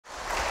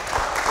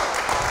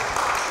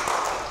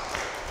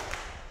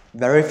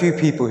Very few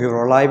people who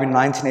were alive in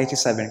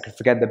 1987 could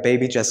forget the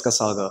baby Jessica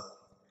saga.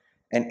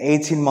 An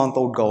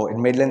 18-month-old girl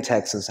in Midland,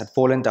 Texas had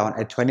fallen down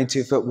a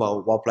 22-foot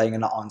well while playing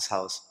in her aunt's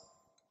house.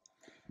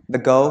 The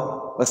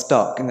girl was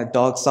stuck in the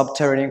dark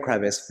subterranean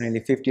crevice for nearly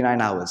 59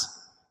 hours,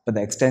 but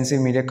the extensive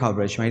media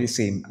coverage made it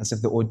seem as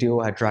if the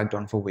ordeal had dragged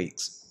on for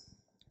weeks.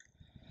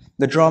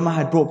 The drama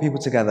had brought people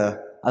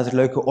together as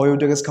local oil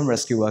diggers come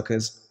rescue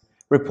workers,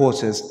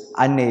 reporters,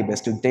 and neighbors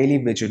to daily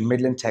vigil in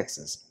Midland,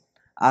 Texas,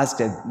 as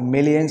did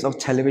millions of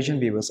television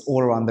viewers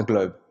all around the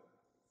globe.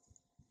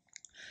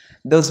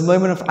 There was a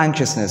moment of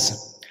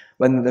anxiousness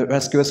when the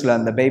rescuers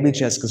learned that baby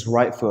Jessica's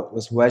right foot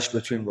was wedged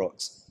between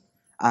rocks,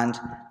 and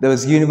there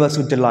was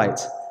universal delight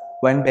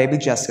when baby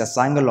Jessica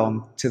sang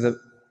along to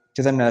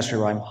the nursery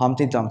rhyme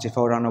Humpty Dumpty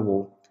Fell Down a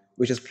Wall,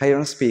 which was played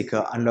on a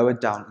speaker and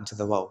lowered down into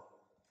the well.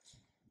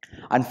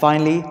 And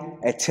finally,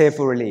 a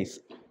tearful relief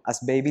as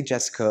baby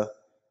Jessica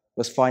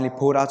was finally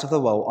pulled out of the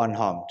well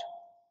unharmed.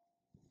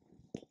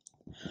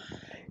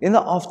 In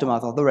the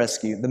aftermath of the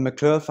rescue, the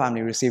McClure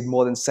family received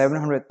more than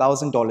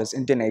 $700,000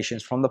 in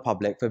donations from the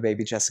public for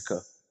baby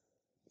Jessica.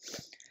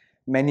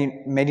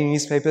 Many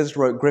newspapers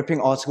wrote gripping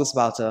articles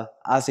about her,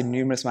 as did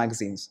numerous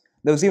magazines.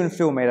 There was even a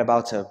film made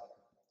about her.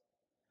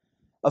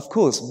 Of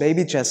course,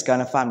 baby Jessica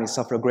and her family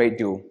suffered a great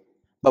deal.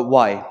 But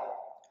why?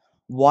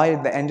 Why,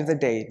 at the end of the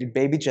day, did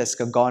baby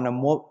Jessica garner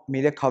more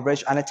media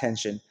coverage and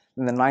attention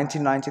than the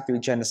 1993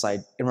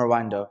 genocide in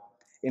Rwanda,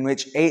 in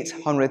which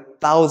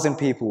 800,000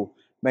 people,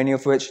 many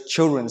of which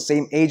children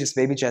same age as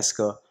baby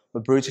Jessica,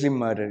 were brutally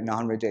murdered in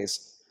 100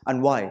 days?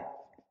 And why?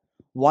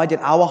 Why did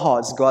our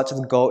hearts go out to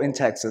the girl in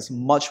Texas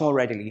much more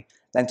readily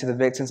than to the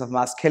victims of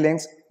mass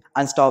killings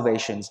and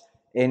starvations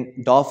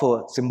in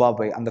Darfur,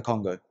 Zimbabwe, and the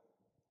Congo?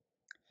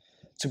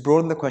 To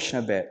broaden the question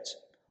a bit,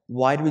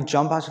 why do we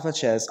jump out of our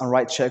chairs and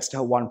write checks to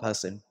help one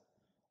person,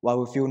 while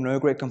we feel no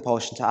great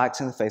compulsion to act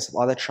in the face of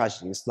other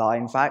tragedies that are,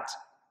 in fact,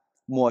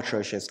 more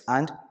atrocious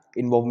and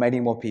involve many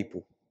more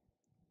people?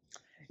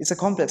 It's a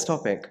complex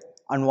topic,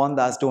 and one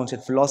that has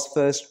daunted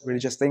philosophers,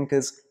 religious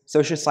thinkers,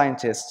 social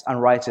scientists,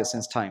 and writers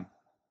since time.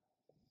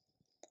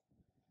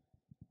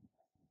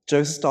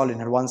 Joseph Stalin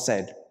had once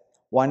said,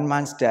 "One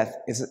man's death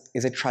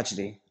is a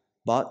tragedy,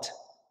 but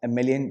a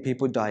million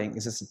people dying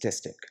is a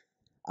statistic."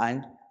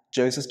 And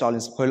Joseph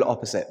Stalin's polar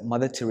opposite,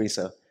 Mother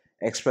Teresa,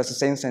 expressed the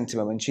same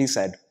sentiment when she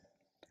said,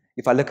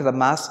 "If I look at the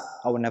mass,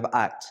 I will never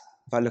act.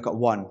 If I look at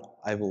one,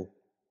 I will."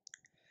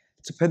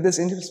 To put this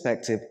into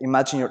perspective,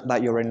 imagine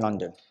that you're in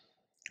London,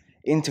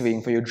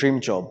 interviewing for your dream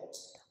job,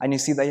 and you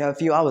see that you have a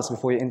few hours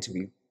before your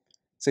interview,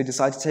 so you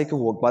decide to take a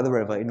walk by the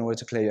river in order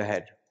to clear your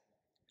head.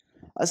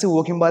 As you're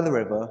walking by the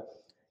river,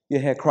 you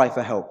hear a cry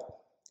for help,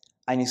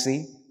 and you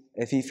see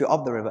a few feet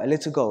up the river a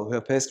little girl who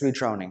appears to be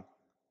drowning.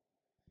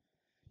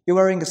 You're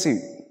wearing a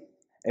suit,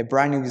 a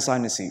brand new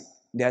designer suit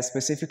they had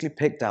specifically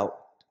picked out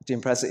to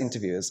impress the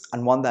interviewers,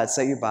 and one that had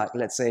set you back,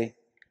 let's say,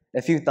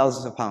 a few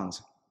thousands of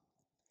pounds.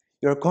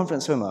 You're a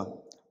confident swimmer,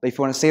 but if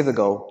you want to save the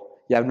girl,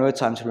 you have no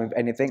time to remove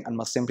anything and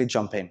must simply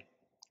jump in.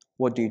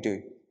 What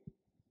do?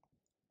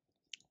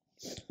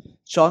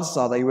 Chances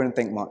are that you wouldn't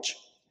think much.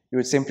 You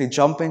would simply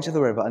jump into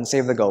the river and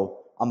save the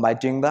girl, and by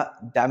doing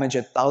that, damage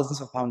your thousands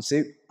of pound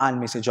suit and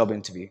miss your job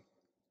interview.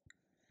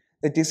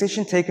 The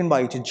decision taken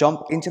by you to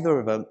jump into the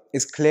river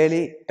is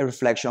clearly a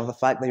reflection of the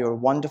fact that you're a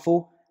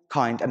wonderful,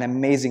 kind, and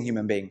amazing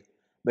human being,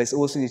 but it's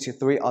also due to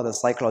three other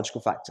psychological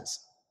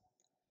factors.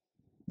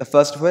 The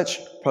first of which,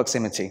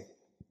 proximity.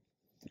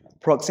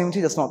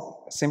 Proximity does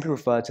not simply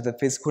refer to the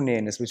physical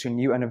nearness between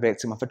you and a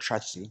victim of a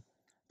tragedy,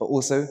 but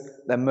also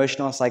the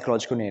emotional and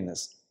psychological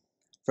nearness.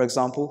 For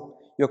example,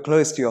 you're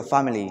close to your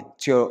family,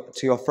 to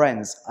your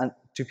friends, and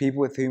to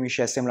people with whom you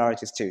share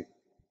similarities too.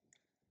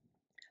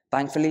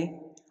 Thankfully,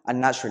 and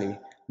naturally,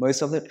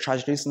 most of the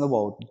tragedies in the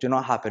world do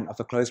not happen of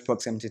a close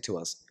proximity to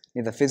us,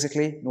 neither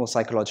physically nor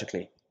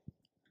psychologically.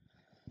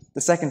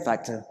 The second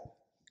factor,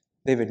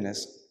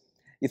 vividness.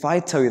 If I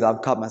tell you that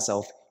I've cut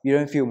myself, you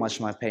don't feel much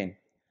of my pain.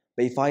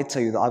 But if I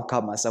tell you that I've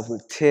cut myself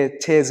with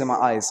tears in my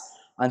eyes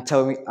and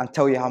tell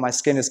you how my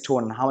skin is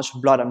torn and how much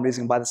blood I'm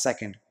losing by the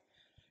second,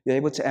 you're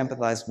able to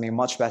empathize with me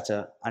much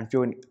better and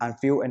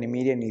feel an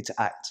immediate need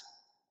to act.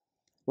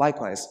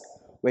 Likewise,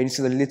 when you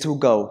see the little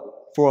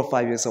girl, 4 or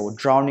 5 years old,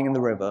 drowning in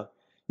the river,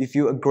 you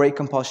feel a great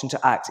compulsion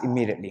to act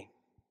immediately.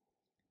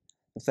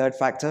 The third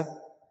factor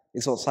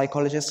is what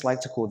psychologists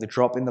like to call the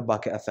drop in the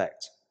bucket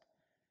effect.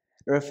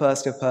 It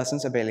refers to a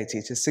person's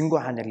ability to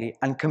single-handedly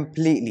and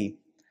completely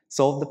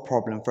solve the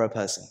problem for a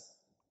person.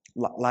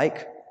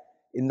 Like,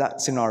 in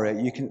that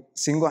scenario, you can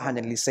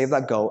single-handedly save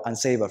that girl and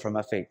save her from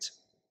her fate.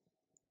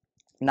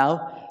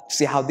 Now, to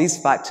see how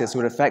these factors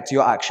would affect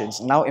your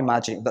actions, now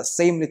imagine if that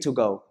same little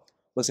girl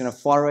was in a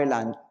faraway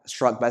land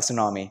struck by a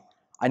tsunami,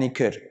 and you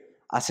could,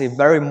 at a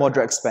very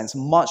moderate expense,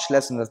 much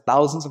less than the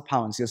thousands of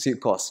pounds your suit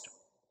cost,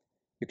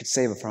 you could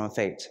save her from her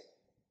fate.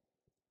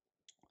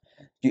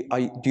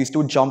 Do you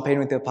still jump in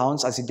with your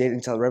pounds as you did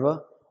into the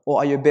river, or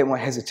are you a bit more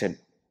hesitant?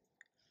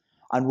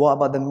 And what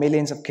about the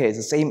millions of kids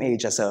the same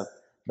age as her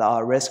that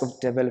are at risk of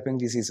developing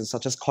diseases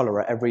such as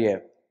cholera every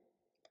year?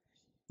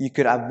 You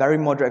could at very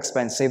moderate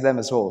expense save them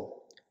as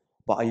well.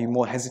 But are you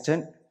more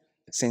hesitant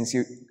since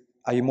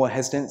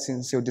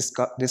you're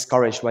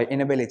discouraged by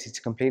inability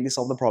to completely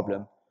solve the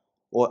problem,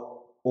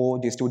 or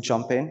do you still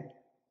jump in?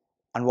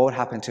 And what would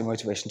happen to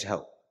motivation to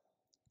help?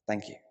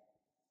 Thank you.